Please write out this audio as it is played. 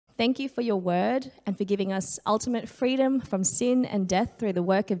Thank you for your word and for giving us ultimate freedom from sin and death through the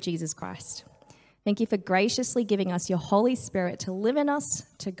work of Jesus Christ. Thank you for graciously giving us your Holy Spirit to live in us,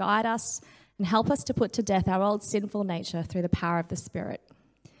 to guide us, and help us to put to death our old sinful nature through the power of the Spirit.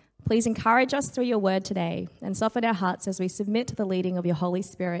 Please encourage us through your word today and soften our hearts as we submit to the leading of your Holy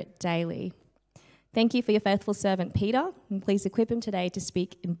Spirit daily. Thank you for your faithful servant Peter, and please equip him today to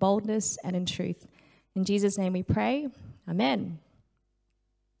speak in boldness and in truth. In Jesus' name we pray. Amen.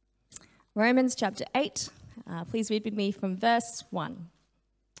 Romans chapter 8. Please read with me from verse 1.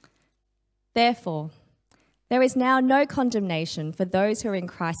 Therefore, there is now no condemnation for those who are in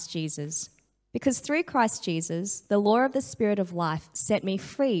Christ Jesus, because through Christ Jesus, the law of the Spirit of life set me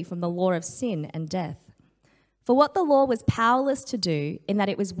free from the law of sin and death. For what the law was powerless to do, in that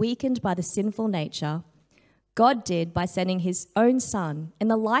it was weakened by the sinful nature, God did by sending his own Son in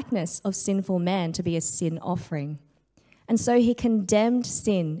the likeness of sinful man to be a sin offering. And so he condemned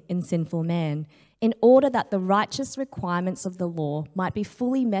sin in sinful man, in order that the righteous requirements of the law might be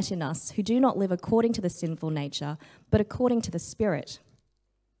fully met in us who do not live according to the sinful nature, but according to the Spirit.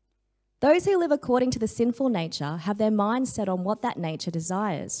 Those who live according to the sinful nature have their minds set on what that nature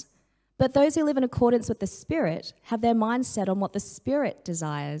desires. But those who live in accordance with the Spirit have their minds set on what the Spirit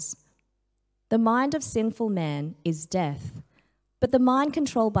desires. The mind of sinful man is death, but the mind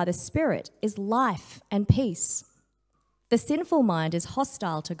controlled by the Spirit is life and peace. The sinful mind is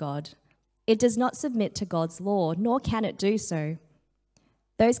hostile to God. It does not submit to God's law, nor can it do so.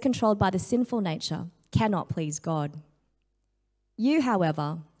 Those controlled by the sinful nature cannot please God. You,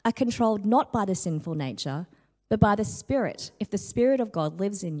 however, are controlled not by the sinful nature, but by the Spirit, if the Spirit of God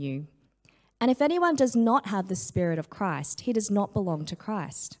lives in you. And if anyone does not have the Spirit of Christ, he does not belong to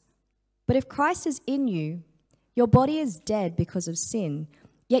Christ. But if Christ is in you, your body is dead because of sin,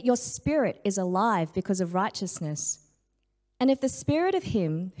 yet your spirit is alive because of righteousness. And if the Spirit of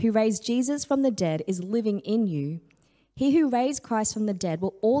him who raised Jesus from the dead is living in you, he who raised Christ from the dead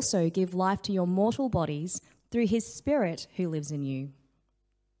will also give life to your mortal bodies through his Spirit who lives in you.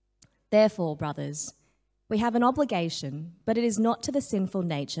 Therefore, brothers, we have an obligation, but it is not to the sinful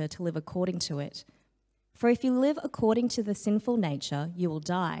nature to live according to it. For if you live according to the sinful nature, you will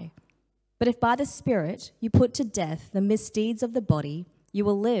die. But if by the Spirit you put to death the misdeeds of the body, you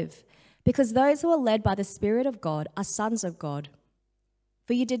will live. Because those who are led by the Spirit of God are sons of God.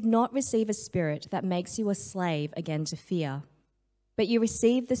 For you did not receive a spirit that makes you a slave again to fear, but you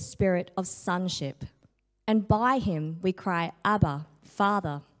received the Spirit of sonship, and by him we cry, Abba,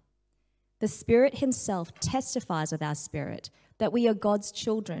 Father. The Spirit himself testifies with our spirit that we are God's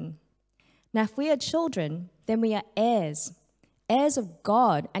children. Now if we are children, then we are heirs, heirs of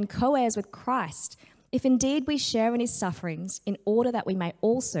God and co-heirs with Christ, if indeed we share in his sufferings, in order that we may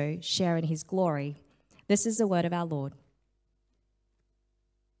also share in his glory. This is the word of our Lord.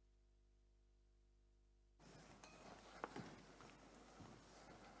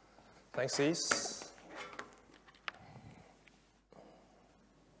 Thanks, Cease.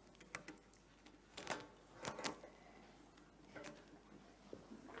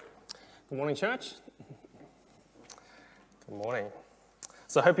 Good morning, church. Good morning.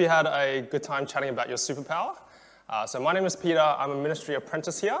 So I hope you had a good time chatting about your superpower. So my name is Peter. I'm a ministry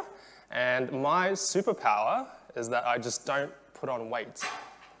apprentice here. And my superpower is that I just don't put on weight.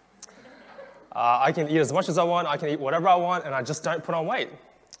 I can eat as much as I want. I can eat whatever I want, and I just don't put on weight.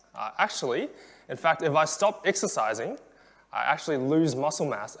 Actually, in fact, if I stop exercising, I actually lose muscle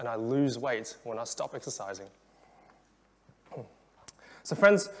mass and I lose weight when I stop exercising. So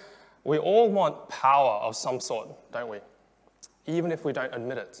friends, we all want power of some sort, don't we? Even if we don't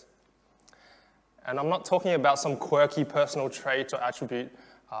admit it. And I'm not talking about some quirky personal trait or attribute,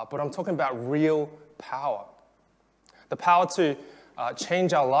 but I'm talking about real power. The power to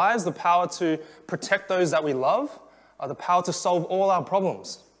change our lives, the power to protect those that we love, the power to solve all our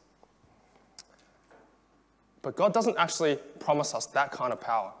problems. But God doesn't actually promise us that kind of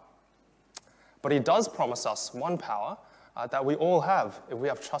power. But he does promise us one power that we all have if we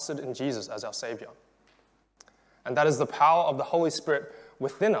have trusted in Jesus as our Savior. And that is the power of the Holy Spirit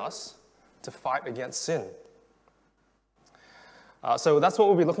within us to fight against sin. So that's what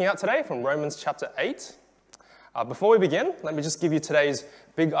we'll be looking at today from Romans chapter 8. Before we begin, let me just give you today's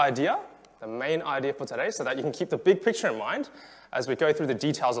big idea, the main idea for today, so that you can keep the big picture in mind as we go through the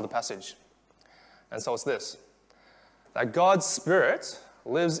details of the passage. And so it's this, that God's Spirit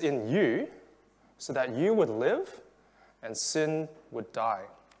lives in you so that you would live and sin would die.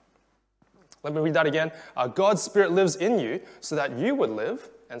 Let me read that again. God's Spirit lives in you so that you would live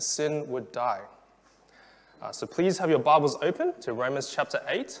and sin would die. So please have your Bibles open to Romans chapter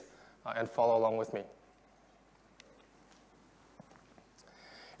 8 and follow along with me.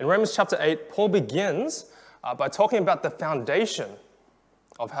 In Romans chapter 8, Paul begins by talking about the foundation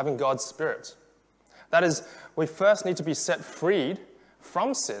of having God's Spirit. That is, we first need to be set freed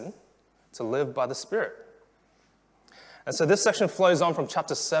from sin to live by the Spirit. And so this section flows on from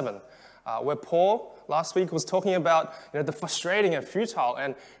chapter 7, where Paul last week was talking about the frustrating and futile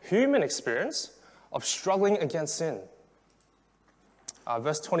and human experience of struggling against sin.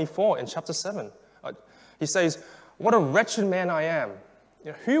 Verse 24 in chapter 7, he says, "What a wretched man I am.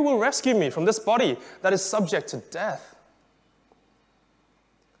 Who will rescue me from this body that is subject to death?"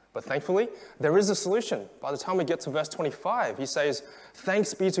 But thankfully, there is a solution. By the time we get to verse 25, he says,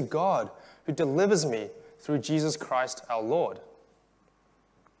 "Thanks be to God who delivers me through Jesus Christ our Lord."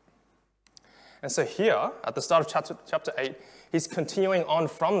 And so here, at the start of chapter 8, he's continuing on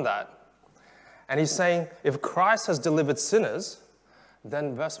from that. And he's saying, if Christ has delivered sinners,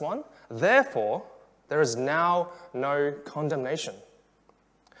 then verse 1, "Therefore, there is now no condemnation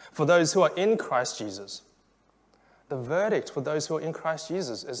for those who are in Christ Jesus." The verdict for those who are in Christ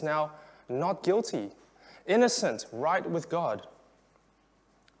Jesus is now not guilty, innocent, right with God.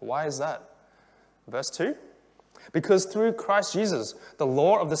 Why is that? Verse 2, "Because through Christ Jesus, the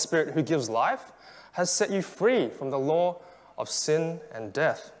law of the Spirit who gives life has set you free from the law of sin and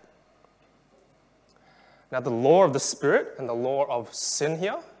death." Now, the law of the Spirit and the law of sin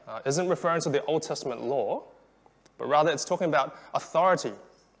here isn't referring to the Old Testament law, but rather it's talking about authority.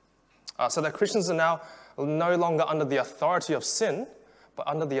 So that Christians are now no longer under the authority of sin, but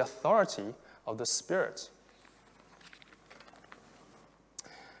under the authority of the Spirit.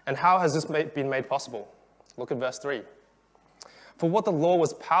 And how has this been made possible? Look at verse 3. "For what the law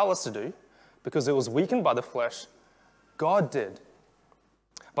was powerless to do, because it was weakened by the flesh, God did,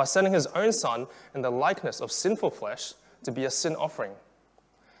 by sending his own Son in the likeness of sinful flesh to be a sin offering.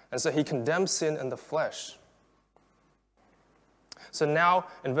 And so he condemned sin in the flesh." So now,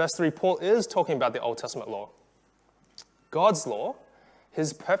 in verse 3, Paul is talking about the Old Testament law. God's law,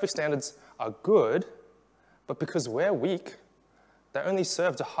 his perfect standards are good, but because we're weak, they only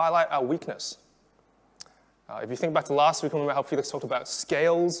serve to highlight our weakness. If you think back to last week, remember how Felix talked about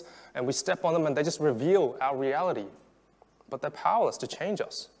scales, and we step on them and they just reveal our reality. But they're powerless to change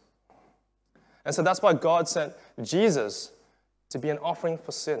us. And so that's why God sent Jesus to be an offering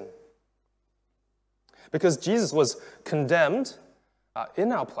for sin. Because Jesus was condemned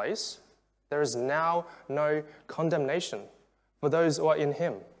in our place, there is now no condemnation for those who are in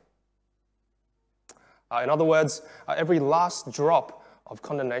him. In other words, every last drop of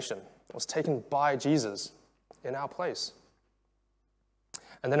condemnation was taken by Jesus in our place.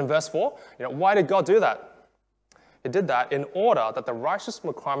 And then in verse 4, why did God do that? He did that in order that the righteous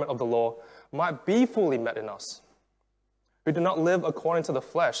requirement of the law might be fully met in us, who do not live according to the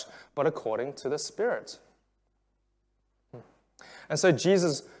flesh, but according to the Spirit. And so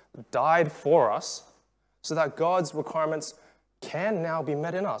Jesus died for us so that God's requirements can now be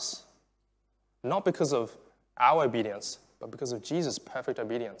met in us, not because of our obedience, but because of Jesus' perfect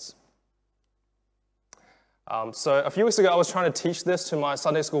obedience. So a few weeks ago, I was trying to teach this to my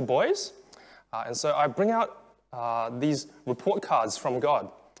Sunday school boys. And so I bring out these report cards from God.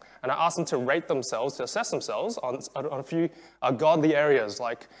 And I ask them to rate themselves, to assess themselves on a few godly areas,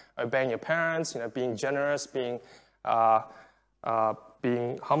 like obeying your parents, being generous, being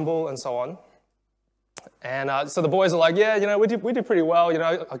humble, and so on. And so the boys are like, yeah, we did pretty well.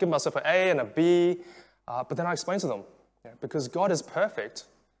 I'll give myself an A and a B. But then I explain to them, because God is perfect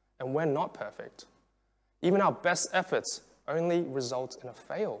and we're not perfect. Even our best efforts only result in a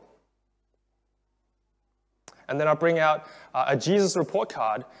fail. And then I bring out a Jesus report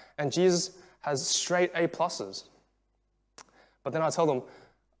card, and Jesus has straight A pluses. But then I tell them,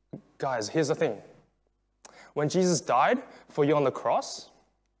 guys, here's the thing. When Jesus died for you on the cross,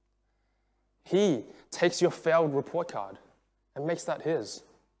 he takes your failed report card and makes that his.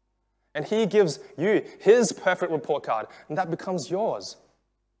 And he gives you his perfect report card, and that becomes yours.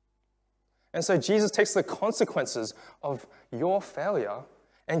 And so Jesus takes the consequences of your failure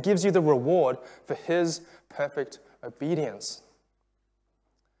and gives you the reward for his perfect obedience.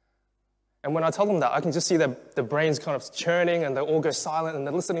 And when I tell them that, I can just see their brains kind of churning, and they all go silent, and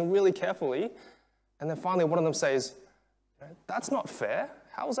they're listening really carefully. And then finally one of them says, "That's not fair.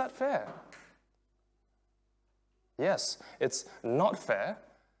 How is that fair?" Yes, it's not fair,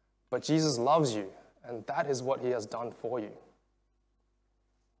 but Jesus loves you, and that is what he has done for you.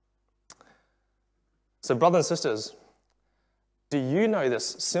 So brothers and sisters, do you know this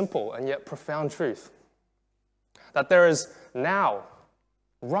simple and yet profound truth? That there is now,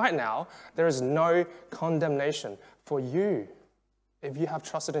 right now, there is no condemnation for you if you have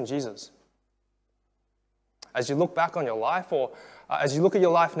trusted in Jesus. As you look back on your life, or as you look at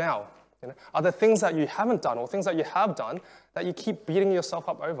your life now? Are there things that you haven't done or things that you have done that you keep beating yourself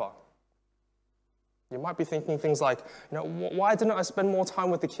up over? You might be thinking things like, why didn't I spend more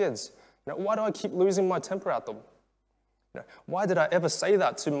time with the kids? Why do I keep losing my temper at them? Why did I ever say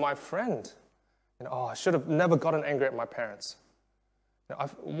that to my friend? I should have never gotten angry at my parents.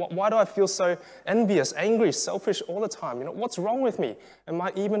 Why do I feel so envious, angry, selfish all the time? What's wrong with me? Am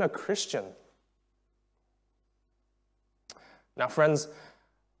I even a Christian? Now, friends,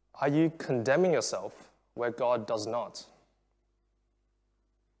 are you condemning yourself where God does not?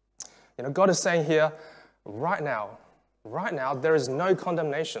 God is saying here, right now, there is no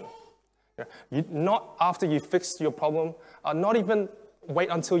condemnation. Not after you fix your problem, not even wait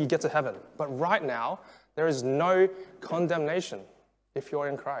until you get to heaven, but right now, there is no condemnation if you're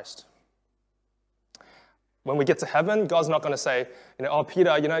in Christ. When we get to heaven, God's not going to say, oh,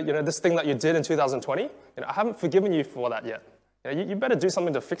 Peter, this thing that you did in 2020, I haven't forgiven you for that yet. You better do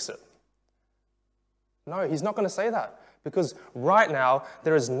something to fix it. No, he's not going to say that because right now,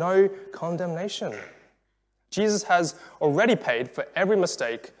 there is no condemnation. Jesus has already paid for every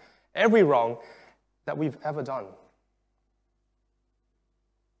mistake, every wrong that we've ever done.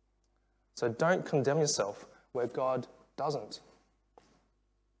 So don't condemn yourself where God doesn't.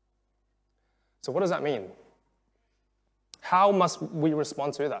 So what does that mean? How must we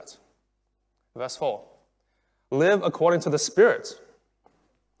respond to that? Verse 4. Live according to the Spirit.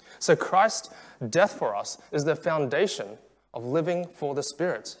 So Christ's death for us is the foundation of living for the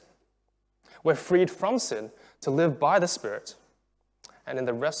Spirit. We're freed from sin to live by the Spirit. And in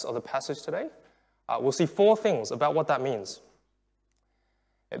the rest of the passage today, we'll see 4 things about what that means.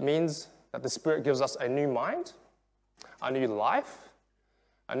 It means that the Spirit gives us a new mind, a new life,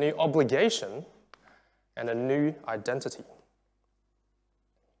 a new obligation, and a new identity.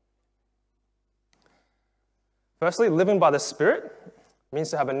 Firstly, living by the Spirit means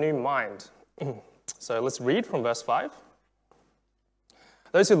to have a new mind. So let's read from verse 5.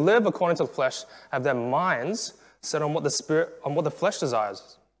 Those who live according to the flesh have their minds set on what the flesh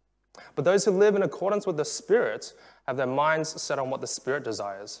desires. But those who live in accordance with the Spirit have their minds set on what the Spirit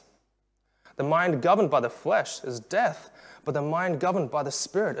desires. The mind governed by the flesh is death, but the mind governed by the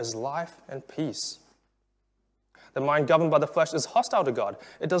Spirit is life and peace. The mind governed by the flesh is hostile to God.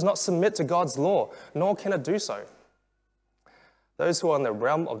 It does not submit to God's law, nor can it do so. Those who are in the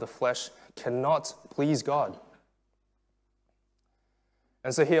realm of the flesh cannot please God.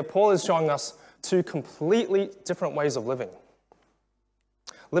 And so here, Paul is showing us 2 completely different ways of living.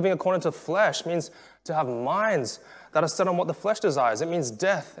 Living according to the flesh means to have minds that are set on what the flesh desires. It means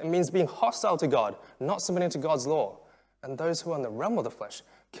death. It means being hostile to God, not submitting to God's law. And those who are in the realm of the flesh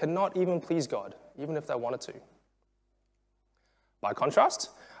cannot even please God, even if they wanted to. By contrast,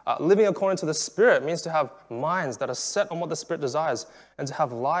 living according to the Spirit means to have minds that are set on what the Spirit desires and to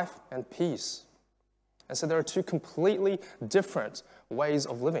have life and peace. And so there are 2 completely different ways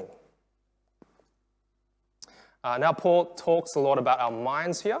of living. Now, Paul talks a lot about our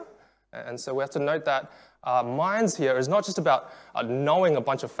minds here. And so we have to note that minds here is not just about knowing a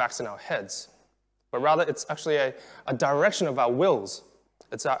bunch of facts in our heads, but rather it's actually a direction of our wills.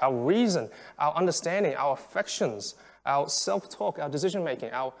 It's our reason, our understanding, our affections, our self-talk, our decision-making,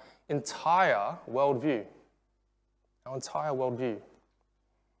 our entire worldview. Our entire worldview.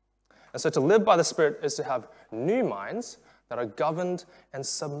 And so to live by the Spirit is to have new minds that are governed and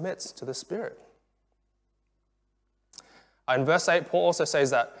submit to the Spirit. In verse 8, Paul also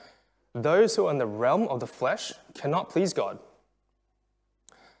says that those who are in the realm of the flesh cannot please God.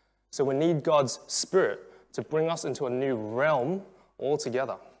 So we need God's Spirit to bring us into a new realm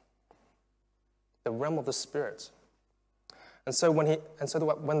altogether. The realm of the Spirit. And so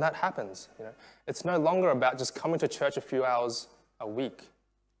when that happens, it's no longer about just coming to church a few hours a week.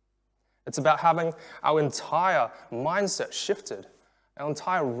 It's about having our entire mindset shifted, our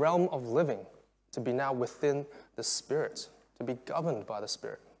entire realm of living to be now within the Spirit, to be governed by the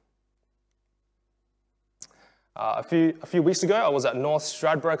Spirit. A few weeks ago, I was at North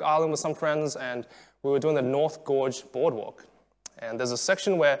Stradbroke Island with some friends, and we were doing the North Gorge Boardwalk. And there's a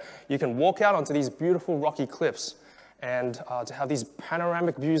section where you can walk out onto these beautiful rocky cliffs and to have these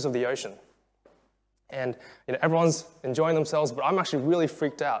panoramic views of the ocean. And everyone's enjoying themselves, but I'm actually really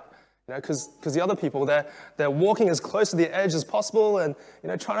freaked out, because the other people, they're walking as close to the edge as possible and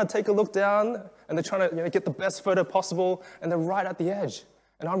trying to take a look down, and they're trying to get the best photo possible, and they're right at the edge.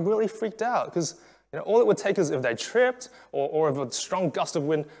 And I'm really freaked out because all it would take is if they tripped or if a strong gust of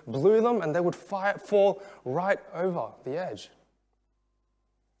wind blew them, and they would fall right over the edge.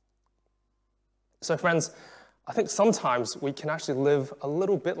 So friends, I think sometimes we can actually live a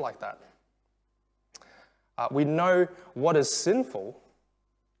little bit like that. We know what is sinful,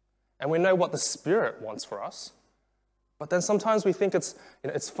 and we know what the Spirit wants for us. But then sometimes we think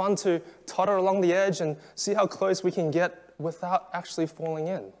it's fun to totter along the edge and see how close we can get without actually falling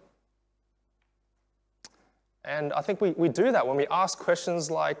in. And I think we do that when we ask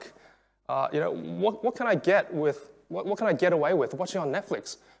questions like, what can I get away with watching on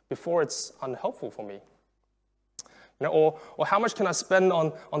Netflix before it's unhelpful for me? Or how much can I spend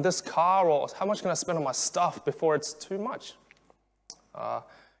on this car, or how much can I spend on my stuff before it's too much?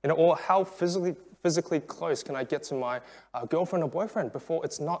 Or how physically close can I get to my girlfriend or boyfriend before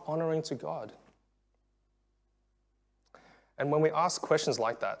it's not honoring to God? And when we ask questions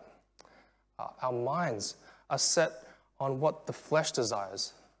like that, our minds are set on what the flesh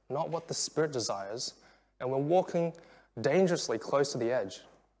desires, not what the Spirit desires, and we're walking dangerously close to the edge.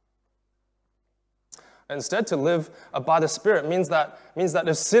 Instead, to live by the Spirit means that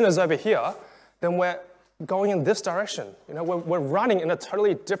if sin is over here, then we're going in this direction. We're running in a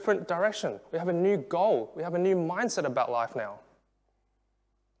totally different direction. We have a new goal. We have a new mindset about life now.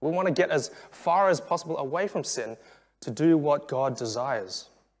 We want to get as far as possible away from sin to do what God desires.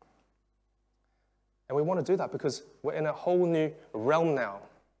 And we want to do that because we're in a whole new realm now.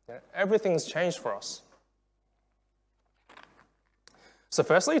 Everything's changed for us. So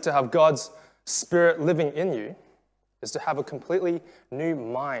firstly, to have God's Spirit living in you is to have a completely new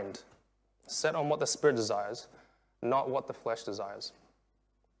mind set on what the Spirit desires, not what the flesh desires.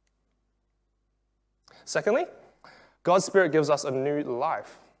 Secondly, God's Spirit gives us a new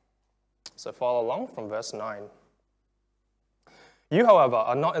life. So follow along from verse 9. You, however,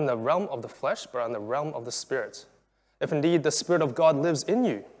 are not in the realm of the flesh, but in the realm of the Spirit, if indeed the Spirit of God lives in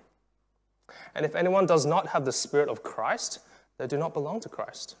you. And if anyone does not have the Spirit of Christ, they do not belong to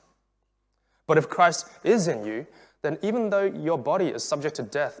Christ. But if Christ is in you, then even though your body is subject to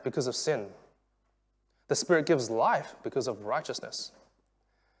death because of sin, the Spirit gives life because of righteousness.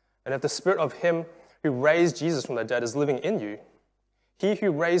 And if the Spirit of him who raised Jesus from the dead is living in you, he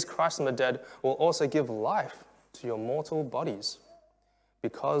who raised Christ from the dead will also give life to your mortal bodies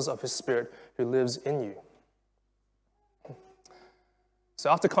because of his Spirit who lives in you.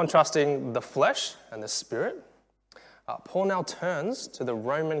 So after contrasting the flesh and the Spirit, Paul now turns to the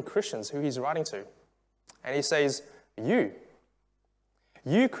Roman Christians who he's writing to. And he says, you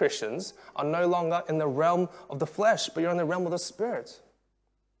Christians are no longer in the realm of the flesh, but you're in the realm of the Spirit.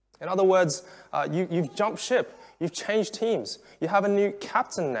 In other words, you've jumped ship. You've changed teams. You have a new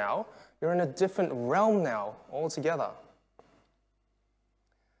captain now. You're in a different realm now altogether.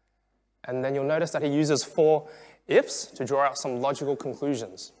 And then you'll notice that he uses 4 ifs to draw out some logical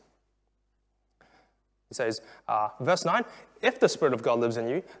conclusions. He says, verse 9, if the Spirit of God lives in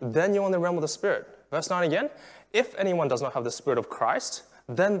you, then you're in the realm of the Spirit. Verse 9 again, if anyone does not have the Spirit of Christ,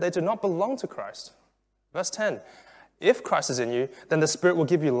 then they do not belong to Christ. Verse 10, if Christ is in you, then the Spirit will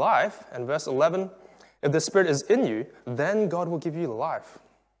give you life. And verse 11, if the Spirit is in you, then God will give you life.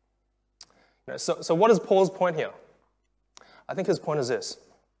 So what is Paul's point here? I think his point is this,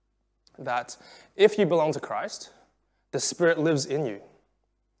 that if you belong to Christ, the Spirit lives in you.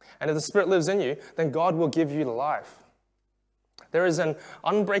 And if the Spirit lives in you, then God will give you life. There is an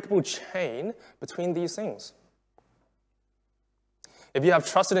unbreakable chain between these things. If you have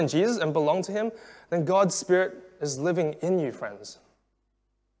trusted in Jesus and belong to him, then God's Spirit is living in you, friends.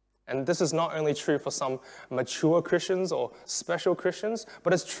 And this is not only true for some mature Christians or special Christians,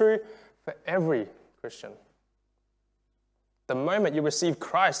 but it's true for every Christian. The moment you receive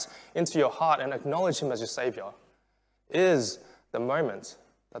Christ into your heart and acknowledge him as your Savior is the moment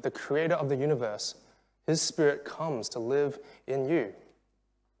that the Creator of the universe, his Spirit, comes to live in you.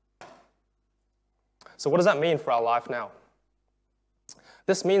 So what does that mean for our life now?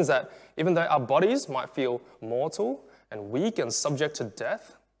 This means that even though our bodies might feel mortal and weak and subject to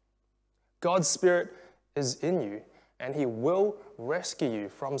death, God's Spirit is in you, and he will rescue you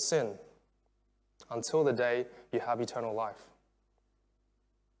from sin until the day you have eternal life.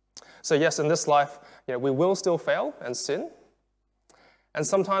 So yes, in this life, we will still fail and sin. And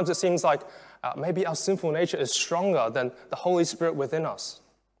sometimes it seems like maybe our sinful nature is stronger than the Holy Spirit within us.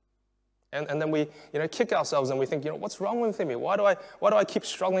 And then we kick ourselves and we think, what's wrong with me? Why do I keep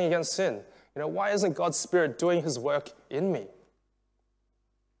struggling against sin? Why isn't God's Spirit doing his work in me?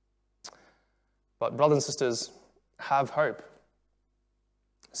 But brothers and sisters, have hope.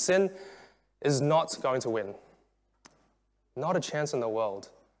 Sin is not going to win. Not a chance in the world.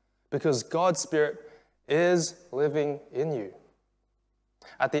 Because God's Spirit is living in you.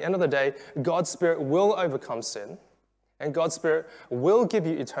 At the end of the day, God's Spirit will overcome sin, and God's Spirit will give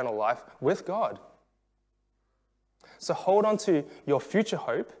you eternal life with God. So hold on to your future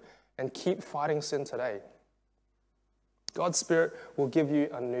hope and keep fighting sin today. God's Spirit will give you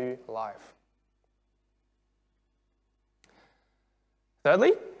a new life.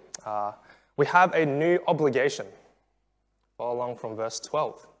 Thirdly, we have a new obligation. Follow along from verse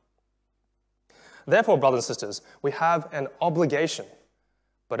 12. Therefore, brothers and sisters, we have an obligation,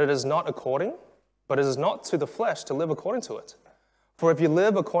 but it is not to the flesh to live according to it. For if you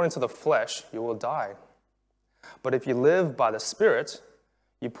live according to the flesh, you will die. But if you live by the Spirit,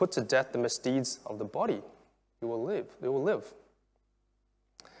 you put to death the misdeeds of the body. You will live.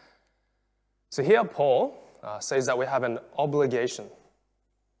 So here Paul says that we have an obligation.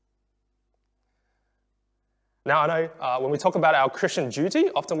 Now I know when we talk about our Christian duty,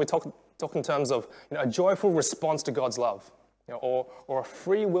 often we talk in terms of a joyful response to God's love, or a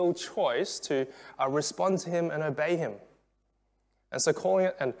free will choice to respond to Him and obey Him. And so calling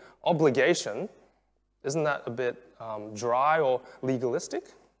it an obligation, isn't that a bit dry or legalistic?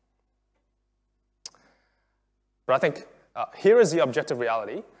 But I think here is the objective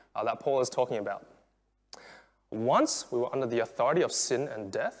reality that Paul is talking about. Once we were under the authority of sin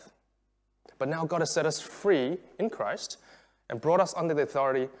and death, but now God has set us free in Christ and brought us under the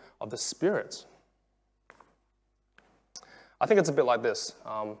authority of the Spirit. I think it's a bit like this.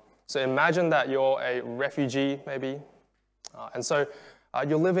 So imagine that you're a refugee, maybe, and so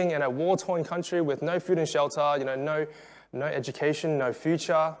you're living in a war-torn country with no food and shelter, no education, no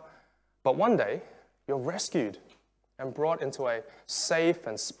future. But one day, you're rescued and brought into a safe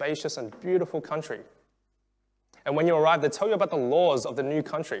and spacious and beautiful country. And when you arrive, they tell you about the laws of the new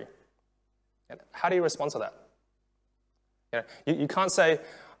country. And how do you respond to that? You can't say,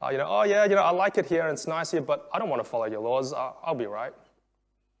 oh yeah, I like it here and it's nice here, but I don't want to follow your laws. I'll be right.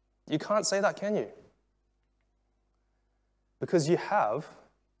 You can't say that, can you? Because you have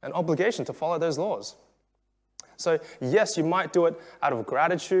an obligation to follow those laws. So yes, you might do it out of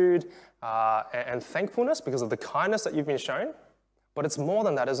gratitude and thankfulness because of the kindness that you've been shown, but it's more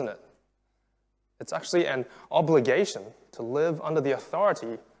than that, isn't it? It's actually an obligation to live under the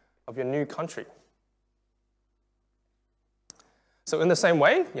authority of your new country. So in the same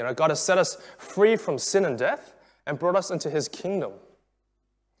way, God has set us free from sin and death and brought us into His kingdom.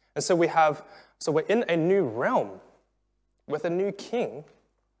 And so we're in a new realm with a new king,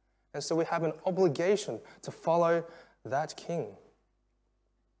 and so we have an obligation to follow that king.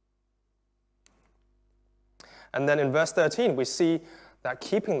 And then in verse 13, we see that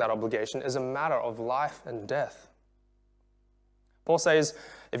keeping that obligation is a matter of life and death. Paul says,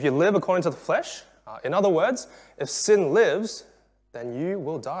 if you live according to the flesh, in other words, if sin lives, then you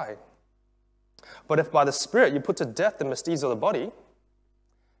will die. But if by the Spirit you put to death the misdeeds of the body,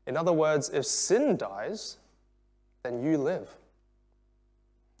 in other words, if sin dies, then you live.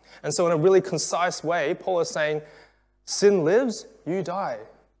 And so in a really concise way, Paul is saying, sin lives, you die.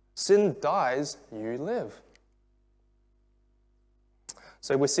 Sin dies, you live.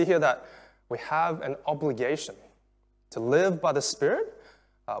 So we see here that we have an obligation to live by the Spirit,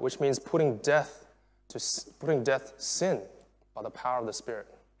 which means putting death sin by the power of the Spirit.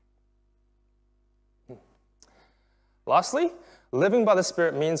 Lastly, living by the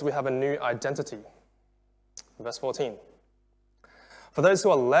Spirit means we have a new identity. Verse 14. For those who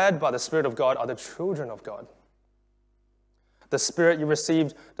are led by the Spirit of God are the children of God. The Spirit you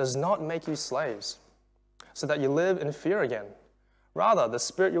received does not make you slaves, so that you live in fear again. Rather, the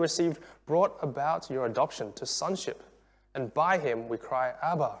Spirit you received brought about your adoption to sonship, and by Him we cry,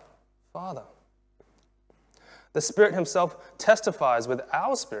 Abba, Father. The Spirit Himself testifies with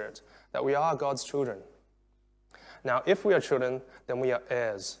our spirit that we are God's children. Now, if we are children, then we are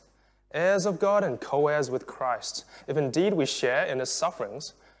heirs, heirs of God and co-heirs with Christ, if indeed we share in His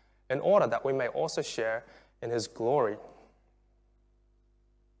sufferings, in order that we may also share in His glory.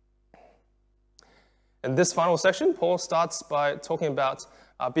 In this final section, Paul starts by talking about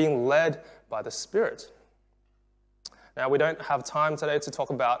being led by the Spirit. Now, we don't have time today to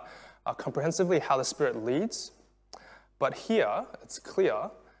talk about comprehensively how the Spirit leads, but here it's clear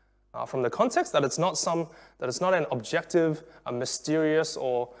from the context that it's not an objective, a mysterious,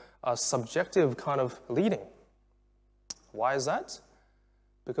 or a subjective kind of leading. Why is that?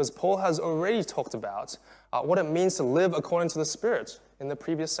 Because Paul has already talked about what it means to live according to the Spirit in the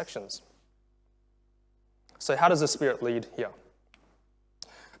previous sections. So how does the Spirit lead here?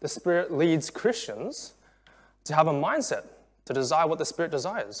 The Spirit leads Christians to have a mindset, to desire what the Spirit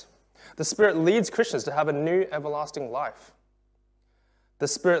desires. The Spirit leads Christians to have a new everlasting life. The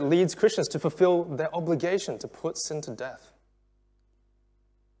Spirit leads Christians to fulfill their obligation to put sin to death.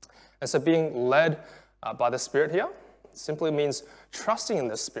 And so being led by the Spirit here simply means trusting in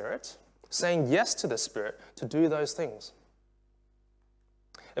the Spirit, saying yes to the Spirit to do those things.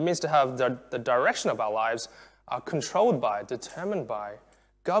 It means to have the direction of our lives are controlled by, determined by,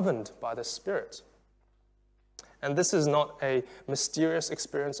 governed by the Spirit. And this is not a mysterious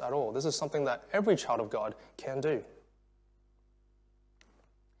experience at all. This is something that every child of God can do.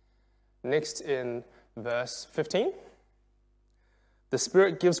 Next, in verse 15, the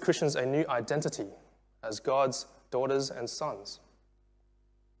Spirit gives Christians a new identity as God's daughters and sons.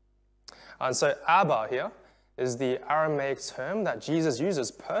 And so Abba here is the Aramaic term that Jesus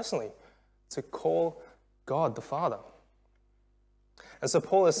uses personally to call God the Father. And so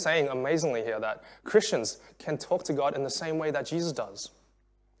Paul is saying amazingly here that Christians can talk to God in the same way that Jesus does,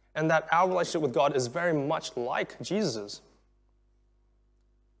 and that our relationship with God is very much like Jesus's.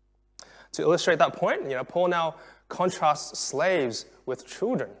 To illustrate that point, Paul now contrasts slaves with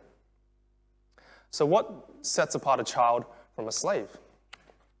children. So what sets apart a child from a slave?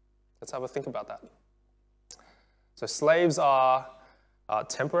 Let's have a think about that. So slaves are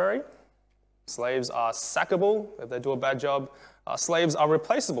temporary. Slaves are sackable if they do a bad job. Slaves are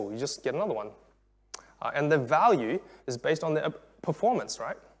replaceable. You just get another one. And their value is based on their performance,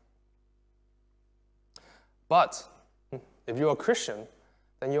 right? But if you're a Christian,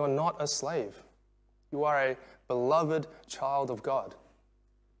 then you are not a slave. You are a beloved child of God.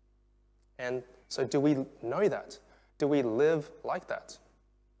 And so do we know that? Do we live like that?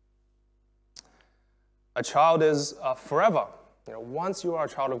 A child is forever. Once you are a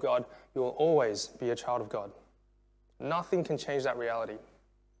child of God, you will always be a child of God. Nothing can change that reality.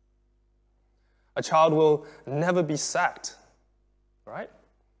 A child will never be sacked, right?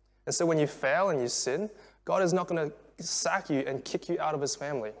 And so when you fail and you sin, God is not going to sack you and kick you out of his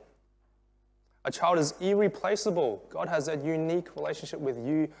family. A child is irreplaceable. God has a unique relationship with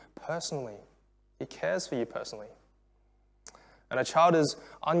you personally. He cares for you personally. And a child is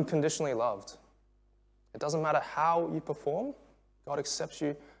unconditionally loved. It doesn't matter how you perform, God accepts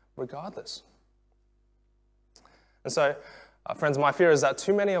you regardless. And so, friends, my fear is that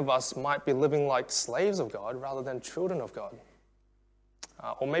too many of us might be living like slaves of God rather than children of God.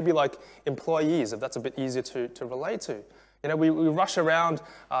 Or maybe like employees, if that's a bit easier to relate to. We rush around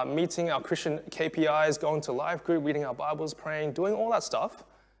meeting our Christian KPIs, going to life group, reading our Bibles, praying, doing all that stuff,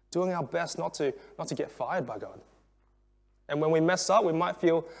 doing our best not to get fired by God. And when we mess up, we might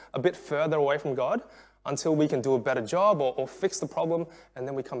feel a bit further away from God until we can do a better job or fix the problem, and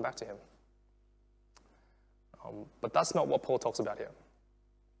then we come back to him. But that's not what Paul talks about here.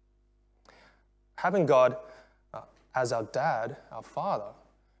 Having God as our dad, our father,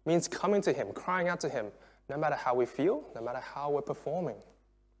 means coming to him, crying out to him, no matter how we feel, no matter how we're performing.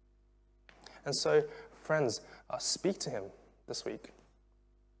 And so, friends, speak to him this week.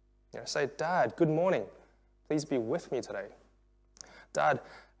 Say, Dad, good morning. Please be with me today. Dad,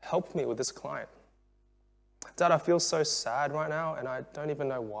 help me with this client. Dad, I feel so sad right now and I don't even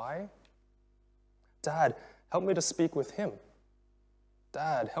know why. Dad, help me to speak with him.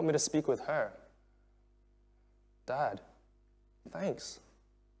 Dad, help me to speak with her. Dad, thanks.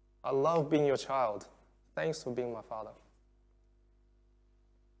 I love being your child. Thanks for being my father.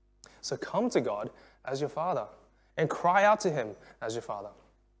 So come to God as your father and cry out to him as your father.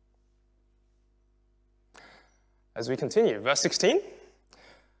 As we continue, verse 16,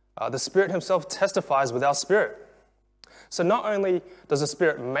 the Spirit himself testifies with our spirit. So not only does the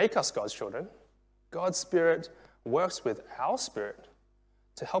Spirit make us God's children, God's Spirit works with our spirit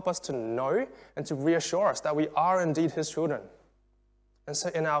to help us to know and to reassure us that we are indeed his children. And so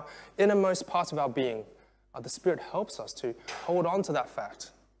in our innermost parts of our being, the Spirit helps us to hold on to that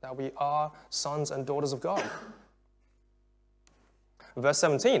fact that we are sons and daughters of God. Verse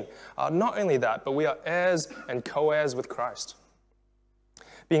 17, not only that, but we are heirs and co-heirs with Christ.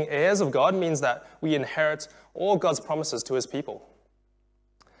 Being heirs of God means that we inherit all God's promises to his people.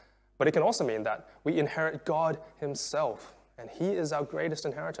 But it can also mean that we inherit God himself, and he is our greatest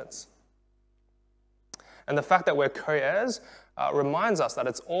inheritance. And the fact that we're co-heirs reminds us that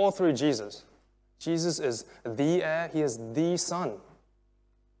it's all through Jesus. Jesus is the heir, he is the son.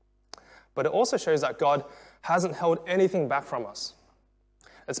 But it also shows that God hasn't held anything back from us.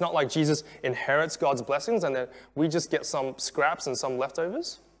 It's not like Jesus inherits God's blessings and then we just get some scraps and some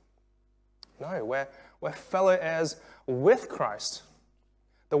leftovers. No, we're fellow heirs with Christ.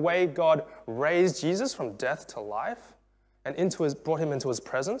 The way God raised Jesus from death to life and brought him into his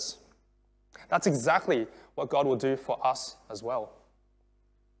presence, that's exactly what God will do for us as well,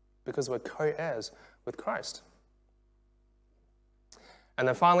 because we're co-heirs with Christ. And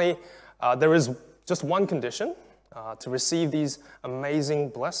then finally, there is just one condition to receive these amazing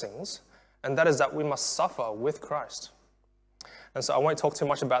blessings, and that is that we must suffer with Christ. And so I won't talk too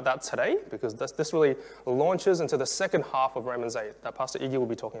much about that today, because this really launches into the second half of Romans 8 that Pastor Iggy will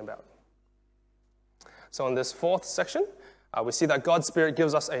be talking about. So in this fourth section, we see that God's Spirit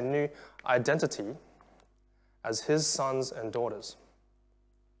gives us a new identity as His sons and daughters.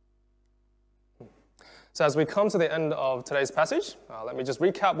 So as we come to the end of today's passage, let me just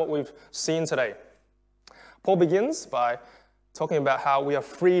recap what we've seen today. Paul begins by talking about how we are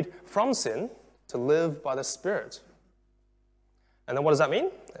freed from sin to live by the Spirit. And then what does that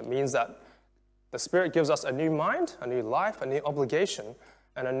mean? It means that the Spirit gives us a new mind, a new life, a new obligation,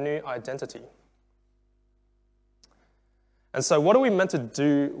 and a new identity. And so what are we meant to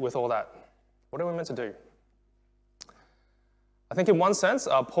do with all that? What are we meant to do? I think in one sense,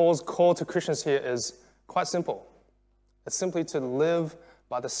 Paul's call to Christians here is quite simple. It's simply to live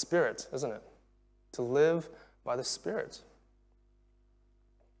by the Spirit, isn't it? To live by the Spirit.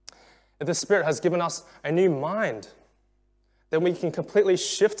 If the Spirit has given us a new mind, then we can completely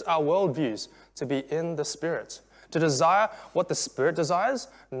shift our worldviews to be in the Spirit, to desire what the Spirit desires,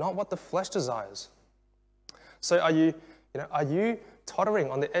 not what the flesh desires. So are you tottering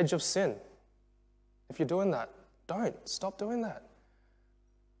on the edge of sin? If you're doing that, don't. Stop doing that.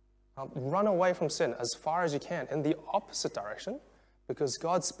 Run away from sin as far as you can in the opposite direction, because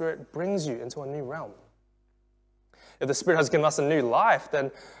God's Spirit brings you into a new realm. If the Spirit has given us a new life,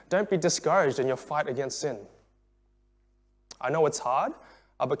 then don't be discouraged in your fight against sin. I know it's hard,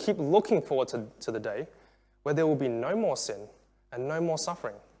 but keep looking forward to the day where there will be no more sin and no more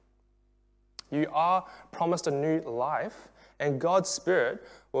suffering. You are promised a new life, and God's Spirit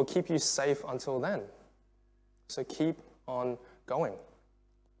will keep you safe until then. So keep on going.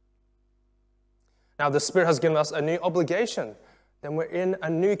 Now, the Spirit has given us a new obligation. Then we're in a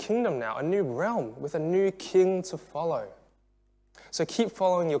new kingdom now, a new realm with a new king to follow. So keep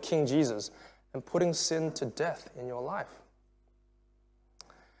following your King Jesus and putting sin to death in your life.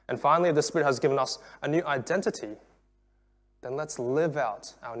 And finally, the Spirit has given us a new identity. Then let's live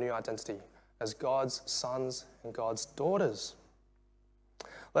out our new identity as God's sons and God's daughters.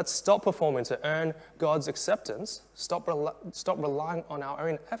 Let's stop performing to earn God's acceptance, stop relying on our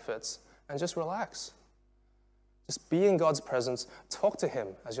own efforts, and just relax. Just be in God's presence, talk to Him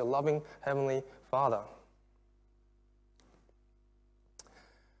as your loving Heavenly Father.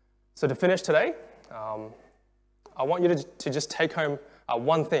 So to finish today, I want you to just take home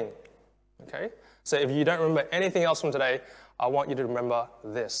one thing, okay? So if you don't remember anything else from today, I want you to remember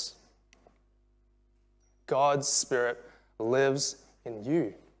this. God's Spirit lives in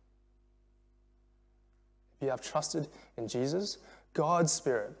you. If you have trusted in Jesus, God's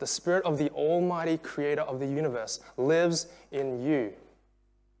Spirit, the Spirit of the Almighty Creator of the universe, lives in you.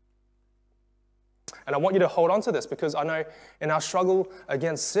 And I want you to hold on to this, because I know in our struggle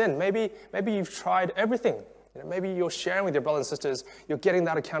against sin, maybe you've tried everything. Maybe you're sharing with your brothers and sisters, you're getting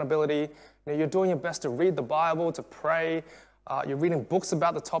that accountability, you're doing your best to read the Bible, to pray, you're reading books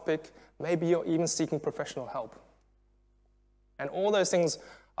about the topic, maybe you're even seeking professional help. And all those things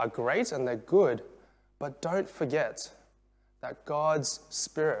are great and they're good, but don't forget that God's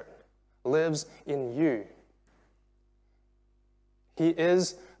Spirit lives in you. He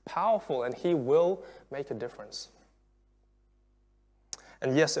is powerful and He will make a difference.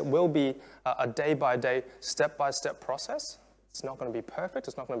 And yes, it will be a day-by-day, step-by-step process. It's not going to be perfect.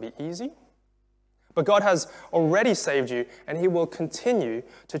 It's not going to be easy. But God has already saved you, and He will continue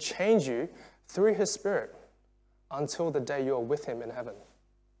to change you through His Spirit until the day you are with Him in heaven.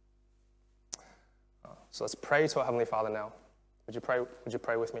 So let's pray to our Heavenly Father now. Would you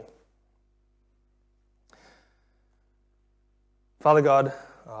pray with me? Father God,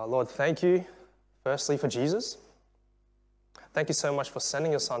 Lord, thank you, firstly, for Jesus. Thank you so much for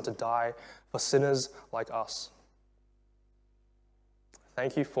sending your Son to die for sinners like us.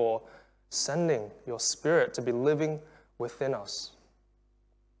 Thank you for sending your Spirit to be living within us.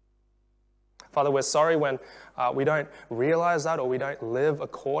 Father, we're sorry when we don't realize that or we don't live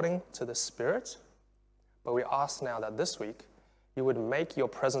according to the Spirit, but we ask now that this week you would make your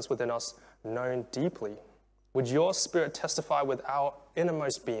presence within us known deeply. Would your Spirit testify with our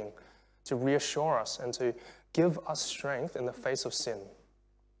innermost being to reassure us and to give us strength in the face of sin?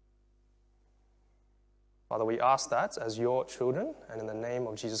 Father, we ask that as your children and in the name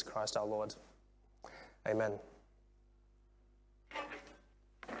of Jesus Christ our Lord. Amen.